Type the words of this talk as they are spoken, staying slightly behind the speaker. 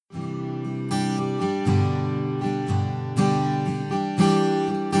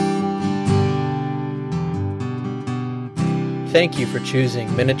Thank you for choosing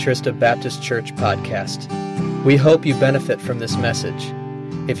Minnetrista Baptist Church podcast. We hope you benefit from this message.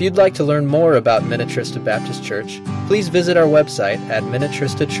 If you'd like to learn more about Minnetrista Baptist Church, please visit our website at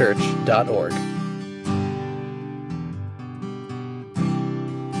minnetristachurch.org.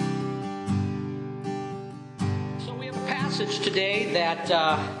 So we have a passage today that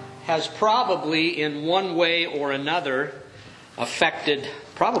has probably in one way or another affected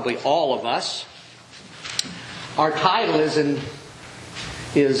probably all of us. Our title is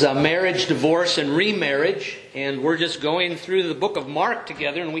marriage, divorce, and remarriage, and we're just going through the book of Mark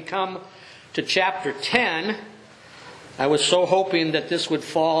together, and we come to chapter 10. I was so hoping that this would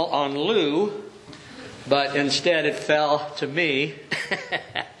fall on Lou, but instead it fell to me.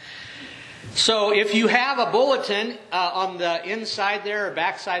 So if you have a bulletin on the inside there, or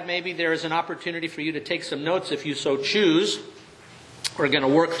backside maybe, there is an opportunity for you to take some notes if you so choose. We're going to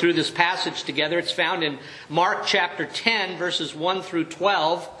work through this passage together. It's found in Mark chapter 10, verses 1 through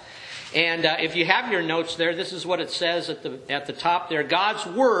 12. And if you have your notes there, this is what it says at the top there. God's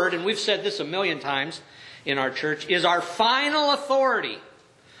Word, and we've said this a million times in our church, is our final authority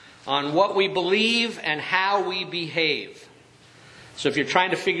on what we believe and how we behave. So if you're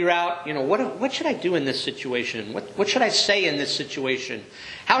trying to figure out, what should I do in this situation? What should I say in this situation?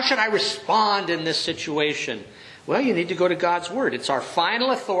 How should I respond in this situation? Well, you need to go to God's Word. It's our final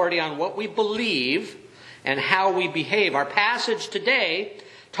authority on what we believe and how we behave. Our passage today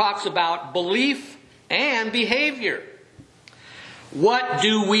talks about belief and behavior. What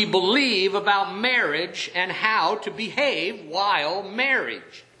do we believe about marriage and how to behave while married?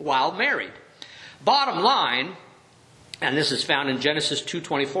 Bottom line, and this is found in Genesis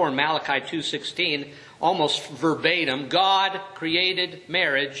 2:24 and Malachi 2:16, almost verbatim, God created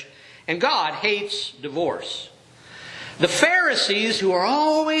marriage and God hates divorce. The Pharisees, who are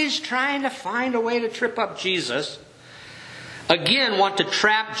always trying to find a way to trip up Jesus, again want to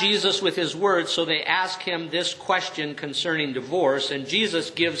trap Jesus with his words, so they ask him this question concerning divorce, and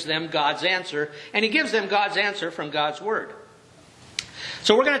Jesus gives them God's answer, and he gives them God's answer from God's Word.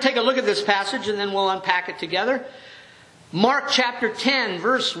 So we're going to take a look at this passage, and then we'll unpack it together. Mark chapter 10,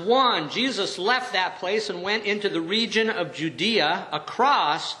 verse 1, Jesus left that place and went into the region of Judea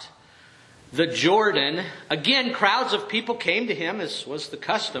across the Jordan. Again, crowds of people came to him, as was the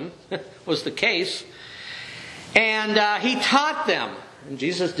custom, was the case. And he taught them. And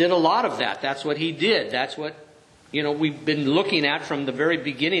Jesus did a lot of that. That's what he did. That's what, we've been looking at from the very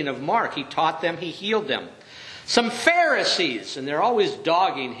beginning of Mark. He taught them, he healed them. Some Pharisees, and they're always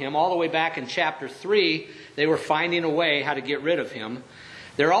dogging him. All the way back in chapter 3, they were finding a way how to get rid of him.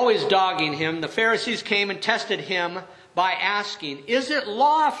 They're always dogging him. The Pharisees came and tested him by asking, is it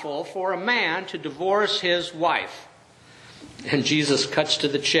lawful for a man to divorce his wife? And Jesus cuts to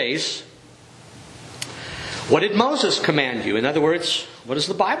the chase. What did Moses command you? In other words, what does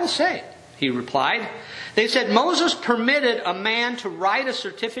the Bible say? He replied. They said, Moses permitted a man to write a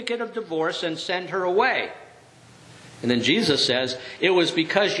certificate of divorce and send her away. And then Jesus says, it was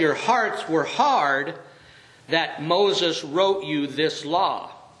because your hearts were hard that Moses wrote you this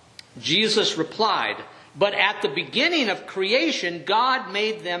law. Jesus replied, but at the beginning of creation, God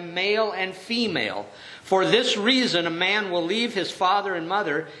made them male and female. For this reason, a man will leave his father and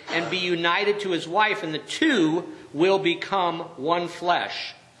mother and be united to his wife, and the two will become one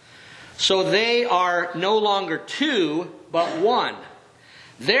flesh. So they are no longer two, but one.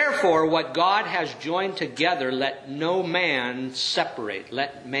 Therefore, what God has joined together, let no man separate.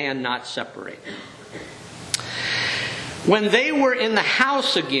 Let man not separate. When they were in the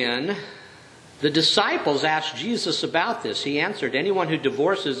house again, the disciples asked Jesus about this. He answered, anyone who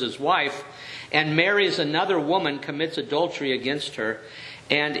divorces his wife and marries another woman commits adultery against her.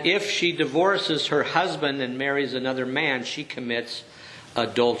 And if she divorces her husband and marries another man, she commits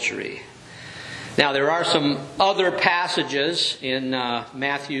adultery. Now, there are some other passages in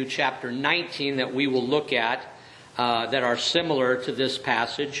Matthew chapter 19 that we will look at that are similar to this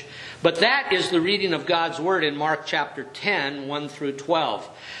passage. But that is the reading of God's Word in Mark chapter 10, 1 through 12.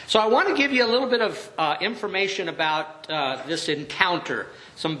 So I want to give you a little bit of information about this encounter,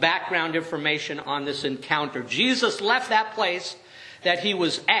 some background information on this encounter. Jesus left that place that he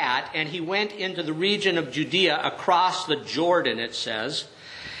was at, and he went into the region of Judea across the Jordan, it says.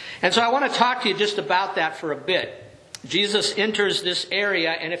 And so I want to talk to you just about that for a bit. Jesus enters this area,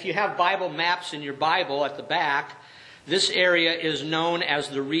 and if you have Bible maps in your Bible at the back, this area is known as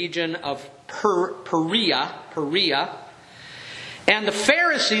the region of Perea. And the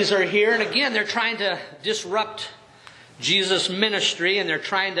Pharisees are here, and again, they're trying to disrupt Jesus' ministry, and they're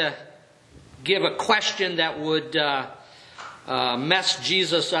trying to give a question that would mess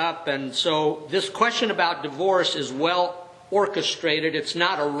Jesus up. And so this question about divorce is well orchestrated. It's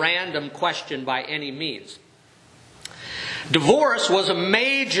not a random question by any means. Divorce was a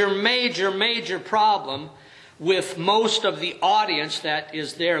major problem with most of the audience that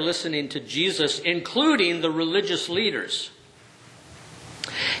is there listening to Jesus, including the religious leaders.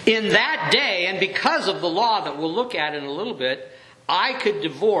 In that day, and because of the law that we'll look at in a little bit, I could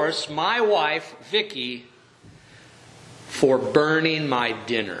divorce my wife, Vicky, for burning my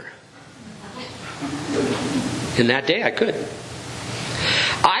dinner. In that day, I could.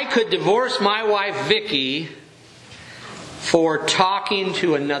 I could divorce my wife, Vicky, for talking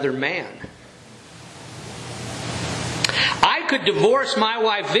to another man. I could divorce my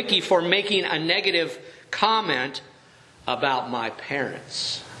wife, Vicky, for making a negative comment about my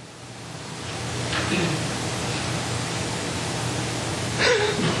parents.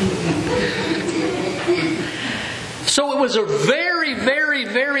 So it was a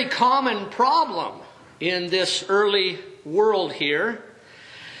very common problem in this early world here.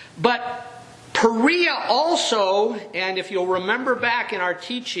 But Perea also, and if you'll remember back in our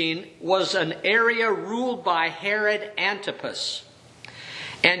teaching, was an area ruled by Herod Antipas.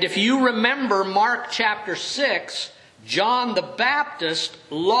 And if you remember Mark chapter 6, John the Baptist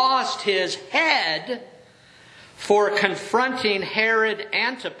lost his head for confronting Herod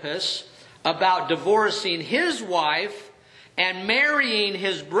Antipas about divorcing his wife and marrying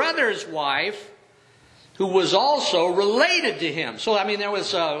his brother's wife, who was also related to him. So, there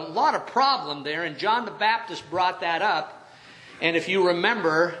was a lot of problem there, and John the Baptist brought that up. And if you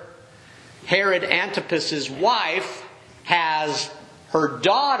remember, Herod Antipas's wife has her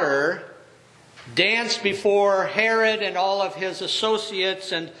daughter dance before Herod and all of his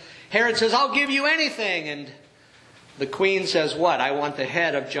associates, and Herod says, "I'll give you anything." And the queen says, "What? I want the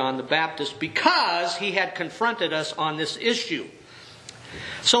head of John the Baptist," because he had confronted us on this issue.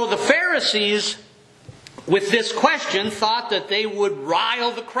 So the Pharisees, with this question, thought that they would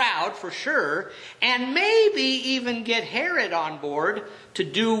rile the crowd for sure, and maybe even get Herod on board to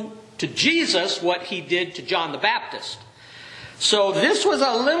do to Jesus what he did to John the Baptist. So this was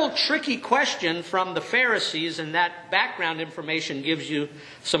a little tricky question from the Pharisees, and that background information gives you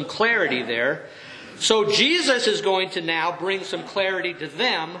some clarity there. So Jesus is going to now bring some clarity to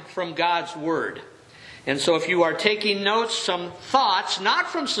them from God's Word. And so if you are taking notes, some thoughts,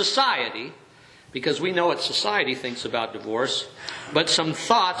 not from society, because we know what society thinks about divorce, but some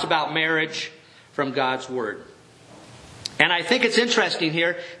thoughts about marriage from God's Word. And I think it's interesting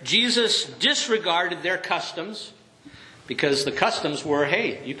here, Jesus disregarded their customs, because the customs were,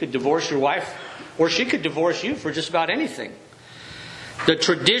 hey, you could divorce your wife, or she could divorce you for just about anything. The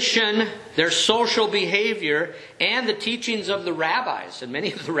tradition, their social behavior, and the teachings of the rabbis, and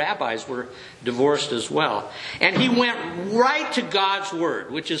many of the rabbis were divorced as well. And he went right to God's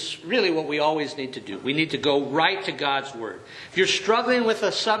Word, which is really what we always need to do. We need to go right to God's Word. If you're struggling with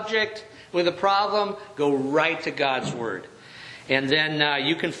a subject, with a problem, go right to God's Word. And then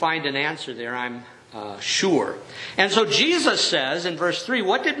you can find an answer there, I'm sure. And so Jesus says in verse 3,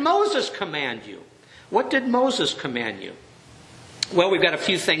 what did Moses command you? What did Moses command you? Well, we've got a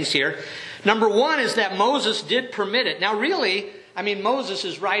few things here. Number one is that Moses did permit it. Now really, Moses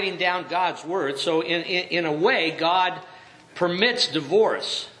is writing down God's Word, so in a way, God permits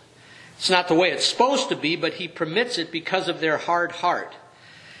divorce. It's not the way it's supposed to be, but He permits it because of their hard heart.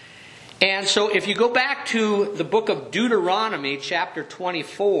 And so if you go back to the book of Deuteronomy, chapter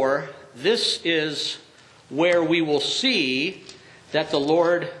 24, this is where we will see that the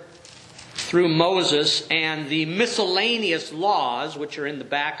Lord, through Moses and the miscellaneous laws, which are in the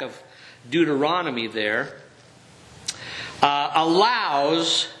back of Deuteronomy there,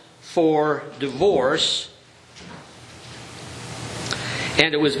 allows for divorce.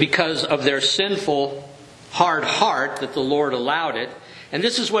 And it was because of their sinful, hard heart that the Lord allowed it. And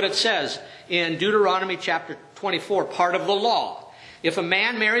this is what it says in Deuteronomy chapter 24, part of the law. If a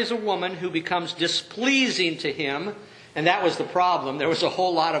man marries a woman who becomes displeasing to him, and that was the problem, there was a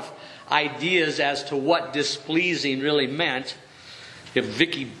whole lot of ideas as to what displeasing really meant. If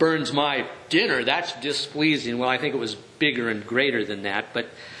Vicky burns my dinner, that's displeasing. Well, I think it was bigger and greater than that. But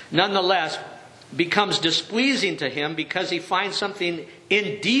nonetheless, becomes displeasing to him because he finds something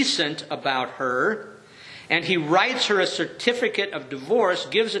indecent about her. And he writes her a certificate of divorce,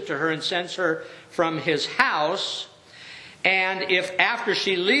 gives it to her, and sends her from his house. And if after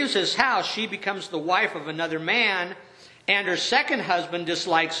she leaves his house, she becomes the wife of another man, and her second husband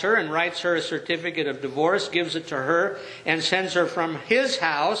dislikes her and writes her a certificate of divorce, gives it to her, and sends her from his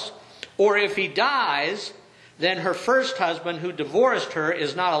house, or if he dies, then her first husband who divorced her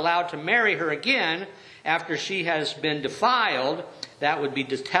is not allowed to marry her again after she has been defiled. That would be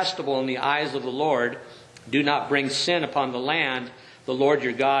detestable in the eyes of the Lord. Do not bring sin upon the land the Lord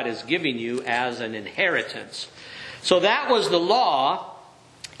your God is giving you as an inheritance. So that was the law,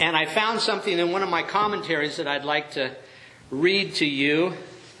 and I found something in one of my commentaries that I'd like to read to you.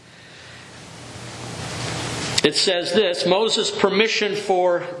 It says this: Moses' permission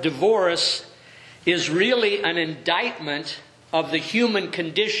for divorce is really an indictment of the human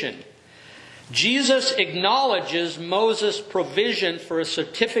condition. Jesus acknowledges Moses' provision for a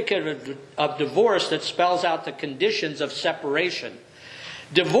certificate of divorce that spells out the conditions of separation.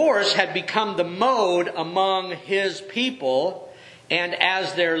 Divorce had become the mode among his people, and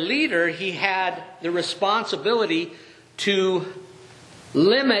as their leader, he had the responsibility to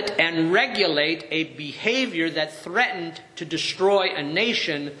limit and regulate a behavior that threatened to destroy a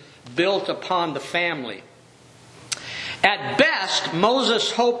nation built upon the family. At best,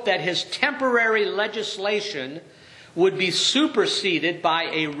 Moses hoped that his temporary legislation would be superseded by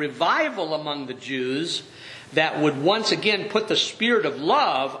a revival among the Jews that would once again put the spirit of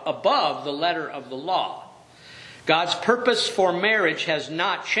love above the letter of the law. God's purpose for marriage has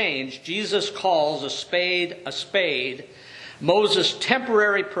not changed. Jesus calls a spade a spade. Moses'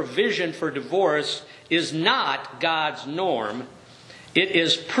 temporary provision for divorce is not God's norm. It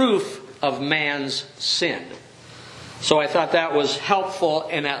is proof of man's sin. So I thought that was helpful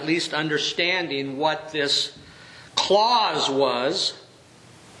in at least understanding what this clause was.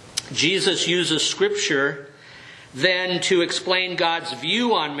 Jesus uses Scripture then to explain God's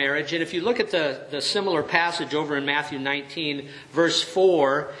view on marriage. And if you look at the similar passage over in Matthew 19, verse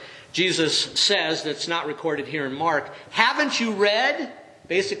 4, Jesus says, that's not recorded here in Mark, haven't you read?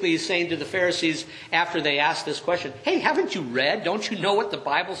 Basically, he's saying to the Pharisees after they asked this question, hey, haven't you read? Don't you know what the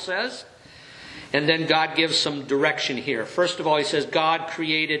Bible says? And then God gives some direction here. First of all, he says, God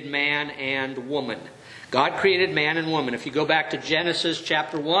created man and woman. God created man and woman. If you go back to Genesis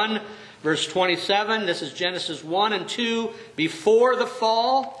chapter 1, verse 27, this is Genesis 1 and 2. Before the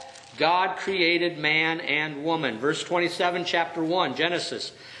fall, God created man and woman. Verse 27, chapter 1,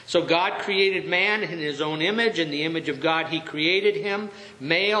 Genesis. So God created man in his own image. In the image of God he created him.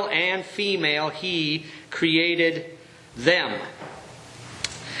 Male and female he created them.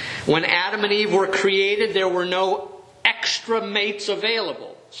 When Adam and Eve were created, there were no extra mates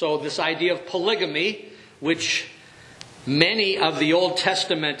available. So this idea of polygamy, which many of the Old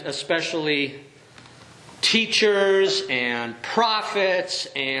Testament, especially teachers and prophets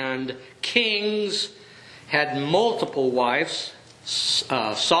and kings, had multiple wives.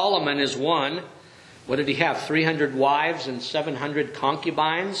 Solomon is one. What did he have? 300 wives and 700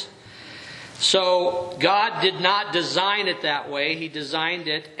 concubines. So God did not design it that way. He designed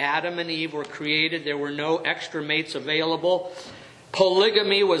it. Adam and Eve were created. There were no extra mates available.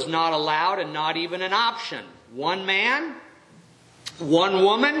 Polygamy was not allowed and not even an option. One man, one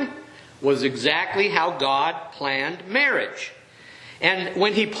woman was exactly how God planned marriage. And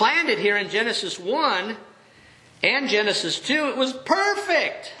when he planned it here in Genesis 1 and Genesis 2, it was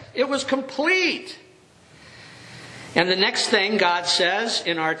perfect. It was complete. And the next thing God says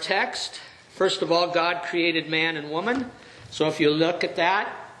in our text, first of all, God created man and woman. So if you look at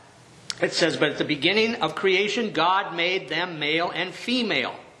that, it says, but at the beginning of creation, God made them male and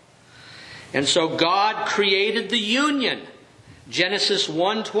female. And so God created the union. Genesis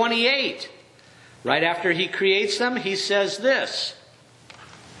 1:28. Right after he creates them, he says this.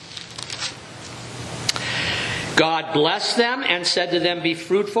 God blessed them and said to them, be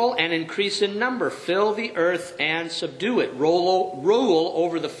fruitful and increase in number. Fill the earth and subdue it. Rule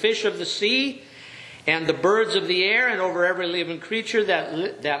over the fish of the sea and the birds of the air and over every living creature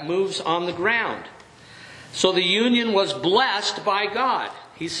that moves on the ground. So the union was blessed by God.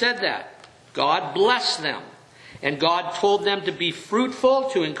 He said that. God blessed them. And God told them to be fruitful,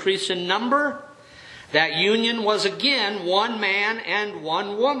 to increase in number. That union was again one man and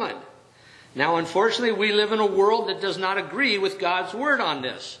one woman. Now, unfortunately, we live in a world that does not agree with God's word on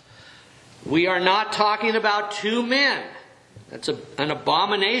this. We are not talking about two men. That's an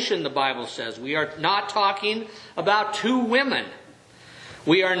abomination, the Bible says. We are not talking about two women.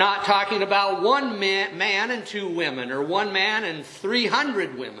 We are not talking about one man and two women, or one man and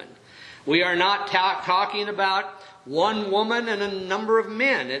 300 women. We are not talking about one woman and a number of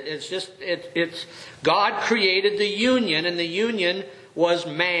men. It's God created the union, and the union was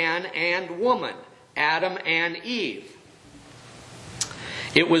man and woman, Adam and Eve.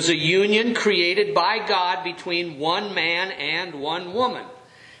 It was a union created by God between one man and one woman.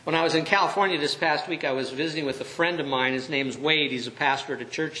 When I was in California this past week, I was visiting with a friend of mine. His name's Wade. He's a pastor at a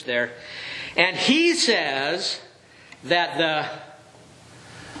church there. And he says that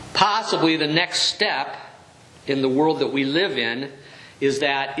possibly the next step in the world that we live in is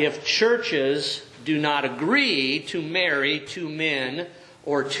that if churches do not agree to marry two men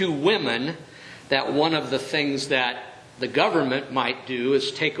or two women, that one of the things that the government might do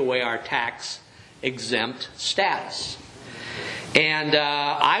is take away our tax-exempt status. And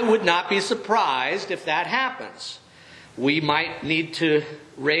I would not be surprised if that happens. We might need to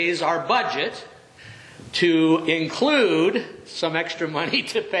raise our budget to include some extra money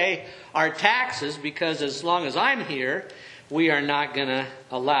to pay our taxes, because as long as I'm here, we are not going to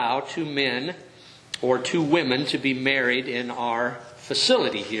allow two men or two women to be married in our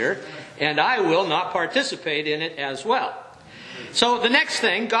facility here, and I will not participate in it as well. So the next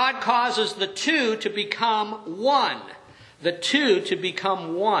thing, God causes the two to become one. The two to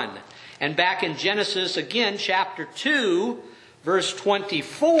become one. And back in Genesis again, chapter 2, verse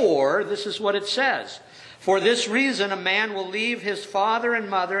 24, this is what it says. For this reason, a man will leave his father and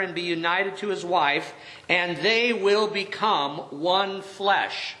mother and be united to his wife, and they will become one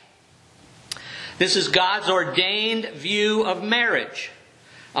flesh. This is God's ordained view of marriage.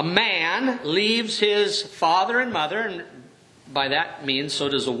 A man leaves his father and mother, and by that means so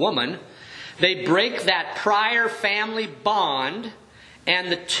does a woman. They break that prior family bond,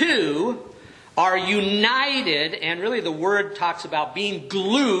 and the two are united, and really the word talks about being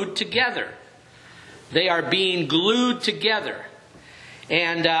glued together. They are being glued together.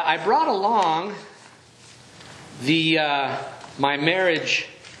 And I brought along my marriage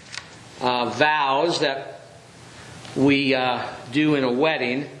vows that we do in a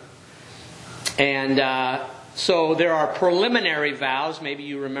wedding. And so there are preliminary vows. Maybe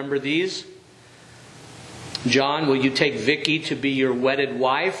you remember these. John, will you take Vicky to be your wedded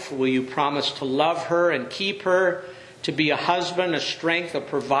wife? Will you promise to love her and keep her, to be a husband, a strength, a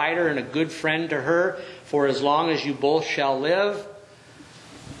provider, and a good friend to her for as long as you both shall live?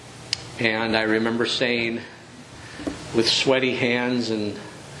 And I remember saying with sweaty hands and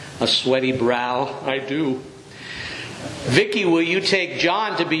a sweaty brow, I do. Vicky, will you take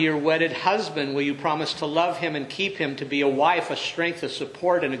John to be your wedded husband? Will you promise to love him and keep him, to be a wife, a strength, a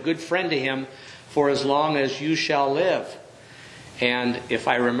support, and a good friend to him for as long as you shall live? And if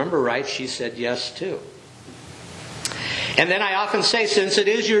I remember right, she said yes too. And then I often say, since it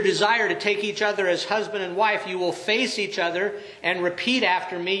is your desire to take each other as husband and wife, you will face each other and repeat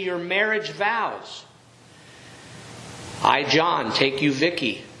after me your marriage vows. I, John, take you,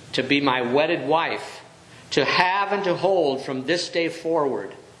 Vicky, to be my wedded wife, to have and to hold from this day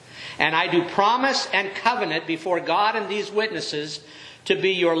forward. And I do promise and covenant before God and these witnesses to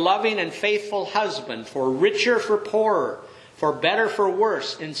be your loving and faithful husband, for richer, for poorer, for better, for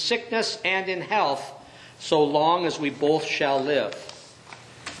worse, in sickness and in health, so long as we both shall live.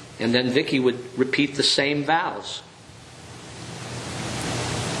 And then Vicky would repeat the same vows.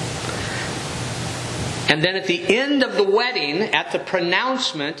 And then at the end of the wedding, at the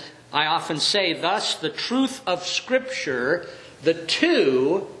pronouncement, I often say, thus the truth of Scripture, the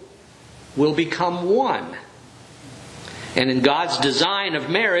two will become one. And in God's design of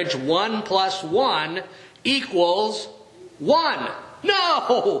marriage, 1 + 1 equals 1.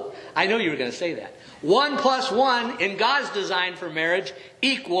 No! I know you were going to say that. 1 + 1 in God's design for marriage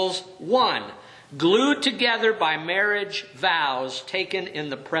equals 1. Glued together by marriage vows taken in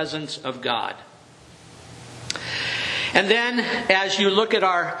the presence of God. And then, as you look at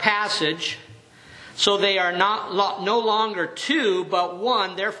our passage, so they are no longer two, but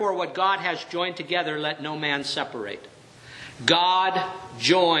one. Therefore, what God has joined together, let no man separate. God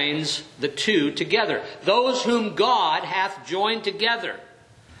joins the two together. Those whom God hath joined together.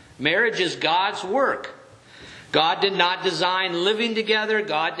 Marriage is God's work. God did not design living together.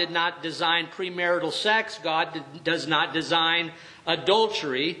 God did not design premarital sex. God does not design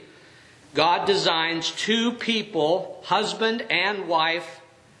adultery. God designs two people, husband and wife,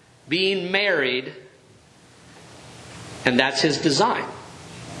 being married, and that's His design.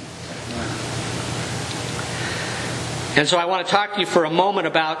 And so I want to talk to you for a moment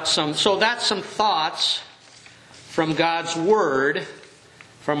about some thoughts from God's Word,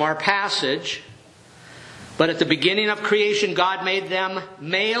 from our passage. But at the beginning of creation, God made them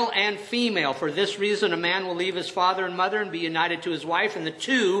male and female. For this reason, a man will leave his father and mother and be united to his wife, and the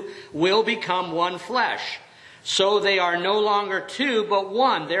two will become one flesh. So they are no longer two, but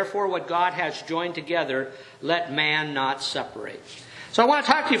one. Therefore, what God has joined together, let man not separate. So I want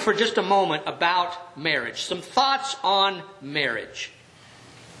to talk to you for just a moment about marriage. Some thoughts on marriage.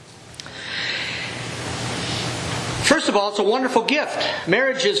 First of all, it's a wonderful gift.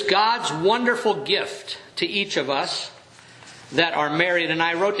 Marriage is God's wonderful gift to each of us that are married. And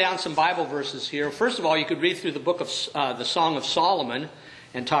I wrote down some Bible verses here. First of all, you could read through the book of the Song of Solomon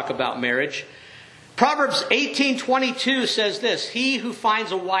and talk about marriage. Proverbs 18:22 says this: He who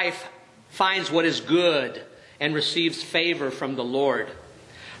finds a wife finds what is good and receives favor from the Lord.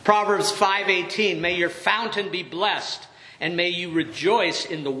 Proverbs 5:18, may your fountain be blessed, and may you rejoice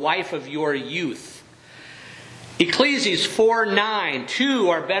in the wife of your youth. Ecclesiastes 4:9, two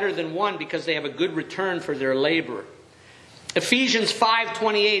are better than one because they have a good return for their labor. Ephesians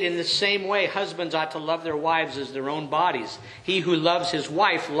 5:28, in the same way, husbands ought to love their wives as their own bodies. He who loves his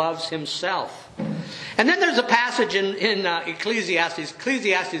wife loves himself. And then there's a passage in Ecclesiastes.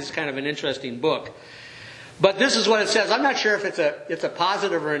 Ecclesiastes is kind of an interesting book. But this is what it says. I'm not sure if it's a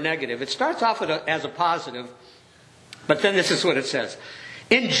positive or a negative. It starts off as a positive, but then this is what it says.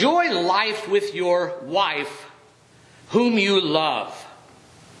 Enjoy life with your wife, whom you love,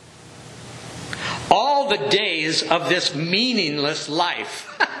 all the days of this meaningless life.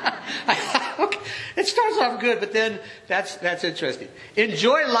 Okay. It starts off good, but then that's interesting.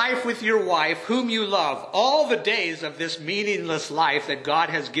 Enjoy life with your wife, whom you love, all the days of this meaningless life that God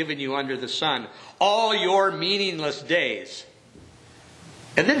has given you under the sun. All your meaningless days.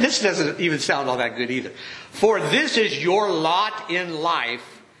 And then this doesn't even sound all that good either. For this is your lot in life,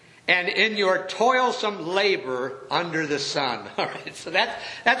 and in your toilsome labor under the sun. All right, so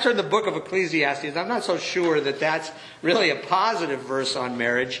that's from the book of Ecclesiastes. I'm not so sure that that's really a positive verse on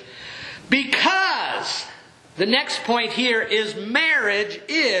marriage, because the next point here is marriage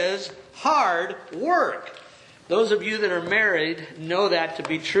is hard work. Those of you that are married know that to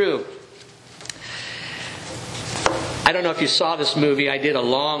be true. I don't know if you saw this movie. I did a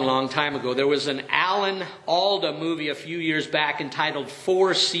long, long time ago. There was an Alan Alda movie a few years back entitled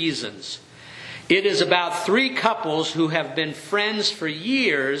Four Seasons. It is about three couples who have been friends for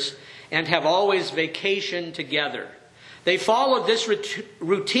years and have always vacationed together. They followed this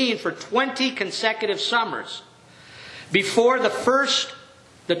routine for 20 consecutive summers. Before the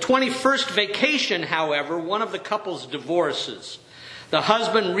 21st vacation, however, one of the couples divorces. The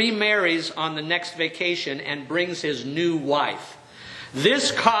husband remarries on the next vacation and brings his new wife.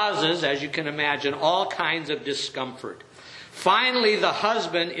 This causes, as you can imagine, all kinds of discomfort. Finally, the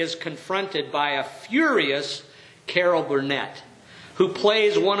husband is confronted by a furious Carol Burnett, who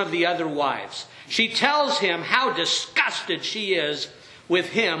plays one of the other wives. She tells him how disgusted she is with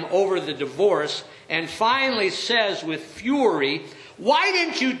him over the divorce, and finally says with fury, "Why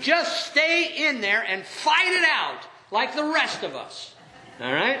didn't you just stay in there and fight it out like the rest of us?"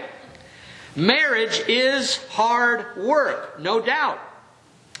 All right? Marriage is hard work, no doubt.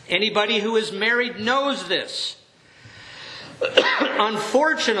 Anybody who is married knows this.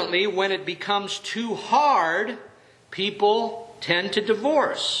 Unfortunately, when it becomes too hard, people tend to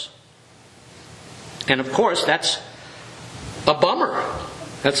divorce. And of course, that's a bummer.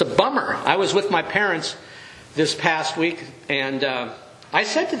 That's a bummer. I was with my parents this past week, and I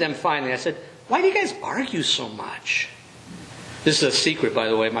said to them finally, I said, "Why do you guys argue so much?" This is a secret, by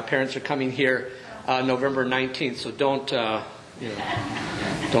the way. My parents are coming here November 19th, so don't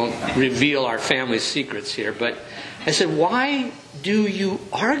reveal our family secrets here. But I said, "Why do you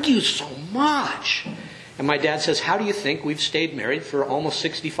argue so much?" And my dad says, "How do you think we've stayed married for almost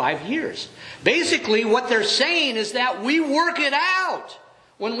 65 years? Basically, what they're saying is that we work it out.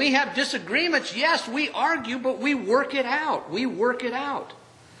 When we have disagreements, yes, we argue, but we work it out. We work it out.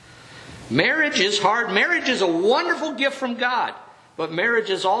 Marriage is hard. Marriage is a wonderful gift from God. But marriage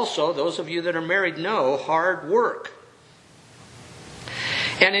is also, those of you that are married know, hard work.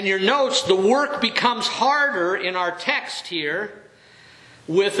 And in your notes, the work becomes harder in our text here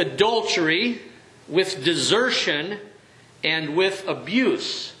with adultery, with desertion, and with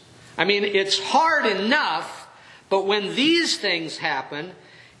abuse. I mean, it's hard enough, but when these things happen,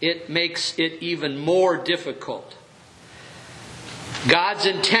 it makes it even more difficult. God's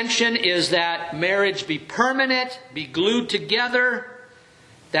intention is that marriage be permanent, be glued together.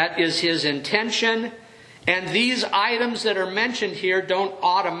 That is His intention. And these items that are mentioned here don't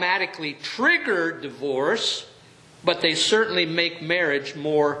automatically trigger divorce, but they certainly make marriage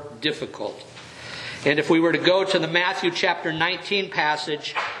more difficult. And if we were to go to the Matthew chapter 19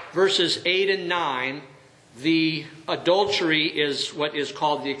 passage, verses 8 and 9, the adultery is what is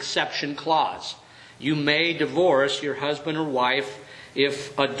called the exception clause. You may divorce your husband or wife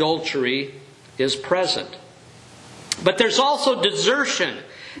if adultery is present. But there's also desertion.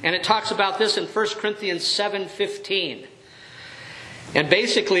 And it talks about this in 1 Corinthians 7:15. And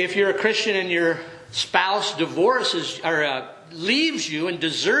basically, if you're a Christian and your spouse divorces or leaves you and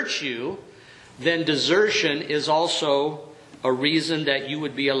deserts you, then desertion is also a reason that you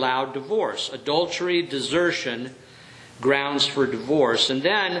would be allowed divorce. Adultery, desertion, grounds for divorce. And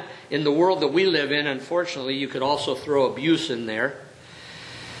then, in the world that we live in, unfortunately, you could also throw abuse in there.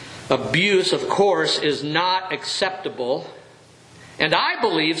 Abuse, of course, is not acceptable. And I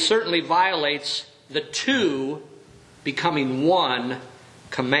believe certainly violates the two becoming one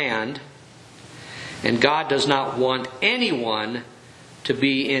command. And God does not want anyone to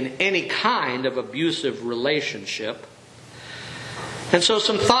be in any kind of abusive relationship. And so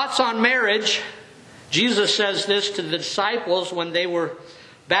some thoughts on marriage. Jesus says this to the disciples when they were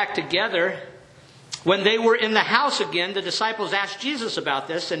back together. When they were in the house again, the disciples asked Jesus about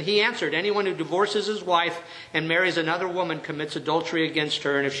this, and he answered, anyone who divorces his wife and marries another woman commits adultery against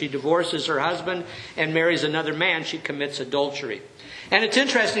her, and if she divorces her husband and marries another man, she commits adultery. And it's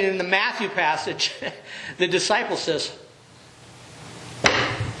interesting, in the Matthew passage, the disciple says,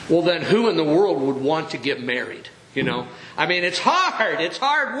 well then who in the world would want to get married? You know, I mean, it's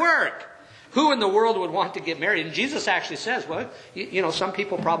hard work. Who in the world would want to get married? And Jesus actually says, well, you know, some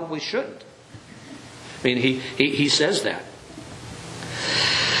people probably shouldn't. I mean, he says that.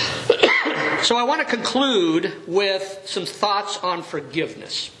 So I want to conclude with some thoughts on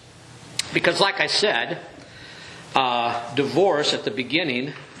forgiveness. Because like I said, divorce at the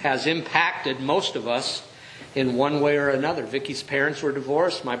beginning has impacted most of us in one way or another. Vicky's parents were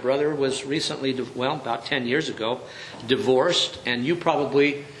divorced. My brother was recently, about 10 years ago, divorced. And you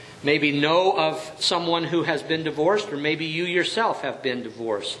probably maybe know of someone who has been divorced, or maybe you yourself have been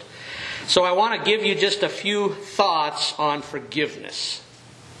divorced. So I want to give you just a few thoughts on forgiveness.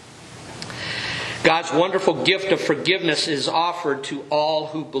 God's wonderful gift of forgiveness is offered to all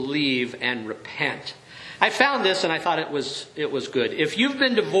who believe and repent. I found this and I thought it was good. If you've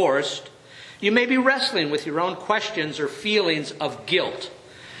been divorced, you may be wrestling with your own questions or feelings of guilt,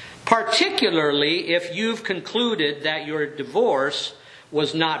 particularly if you've concluded that your divorce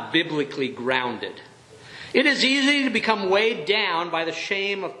was not biblically grounded. It is easy to become weighed down by the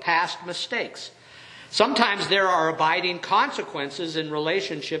shame of past mistakes. Sometimes there are abiding consequences in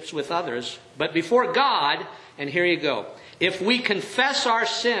relationships with others. But before God, and here you go, if we confess our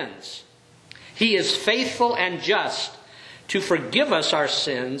sins, He is faithful and just to forgive us our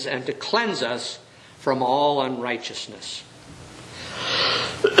sins and to cleanse us from all unrighteousness.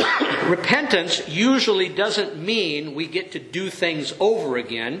 Repentance usually doesn't mean we get to do things over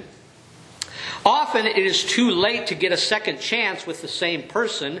again. Often it is too late to get a second chance with the same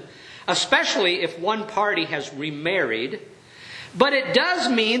person, especially if one party has remarried. But it does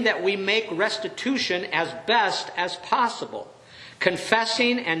mean that we make restitution as best as possible,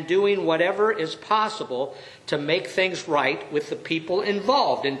 confessing and doing whatever is possible to make things right with the people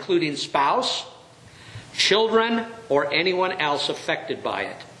involved, including spouse, children, or anyone else affected by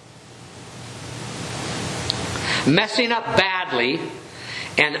it. Messing up badly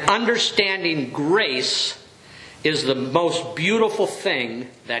and understanding grace is the most beautiful thing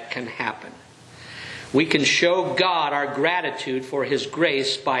that can happen. We can show God our gratitude for His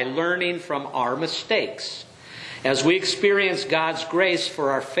grace by learning from our mistakes. As we experience God's grace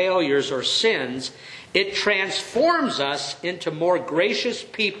for our failures or sins, it transforms us into more gracious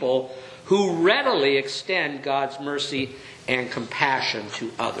people who readily extend God's mercy and compassion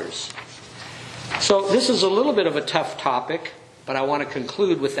to others. So this is a little bit of a tough topic, but I want to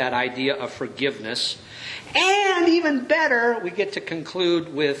conclude with that idea of forgiveness. And even better, we get to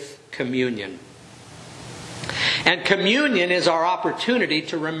conclude with communion. And communion is our opportunity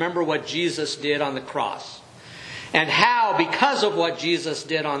to remember what Jesus did on the cross. And how, because of what Jesus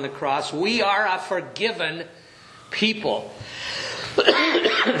did on the cross, we are a forgiven people.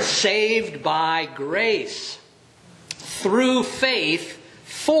 Saved by grace. Through faith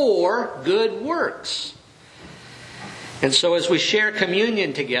for good works. And so as we share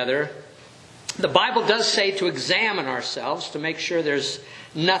communion together, the Bible does say to examine ourselves to make sure there's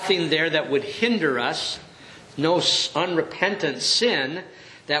nothing there that would hinder us, no unrepentant sin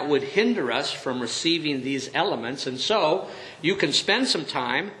that would hinder us from receiving these elements. And so you can spend some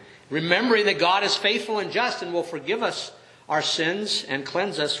time remembering that God is faithful and just and will forgive us our sins and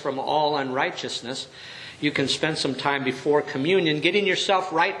cleanse us from all unrighteousness. You can spend some time before communion getting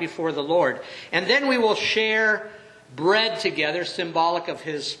yourself right before the Lord. And then we will share bread together, symbolic of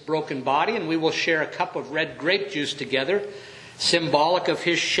His broken body, and we will share a cup of red grape juice together, symbolic of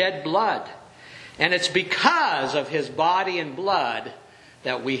His shed blood. And it's because of His body and blood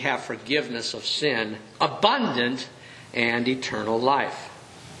that we have forgiveness of sin, abundant and eternal life.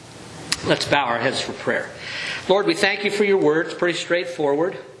 Let's bow our heads for prayer. Lord, we thank You for Your word. It's pretty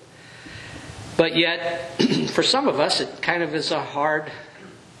straightforward. But yet, for some of us, it kind of is a hard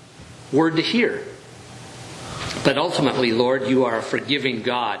word to hear. But ultimately, Lord, You are a forgiving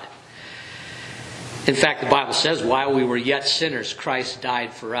God. In fact, the Bible says, while we were yet sinners, Christ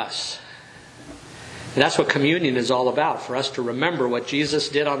died for us. And that's what communion is all about, for us to remember what Jesus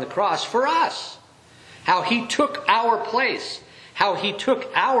did on the cross for us. How He took our place how he took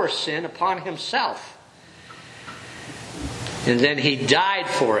our sin upon himself. And then he died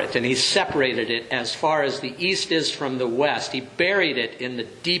for it, and he separated it as far as the east is from the west. He buried it in the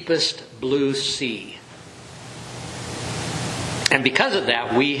deepest blue sea. And because of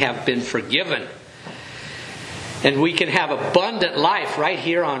that, we have been forgiven. And we can have abundant life right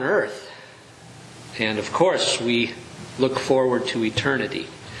here on earth. And of course, we look forward to eternity.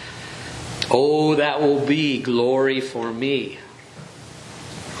 Oh, that will be glory for me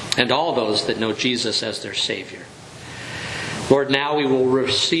and all those that know Jesus as their Savior. Lord, now we will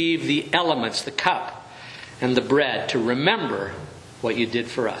receive the elements, the cup and the bread, to remember what you did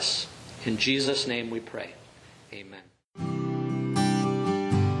for us. In Jesus' name we pray. Amen.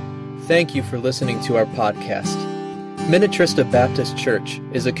 Thank you for listening to our podcast. Minnetrista Baptist Church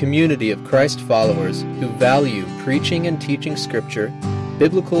is a community of Christ followers who value preaching and teaching Scripture,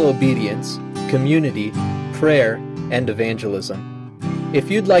 biblical obedience, community, prayer, and evangelism. If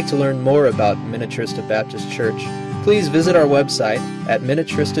you'd like to learn more about Minnetrista Baptist Church, please visit our website at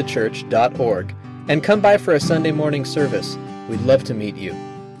minnetristachurch.org and come by for a Sunday morning service. We'd love to meet you.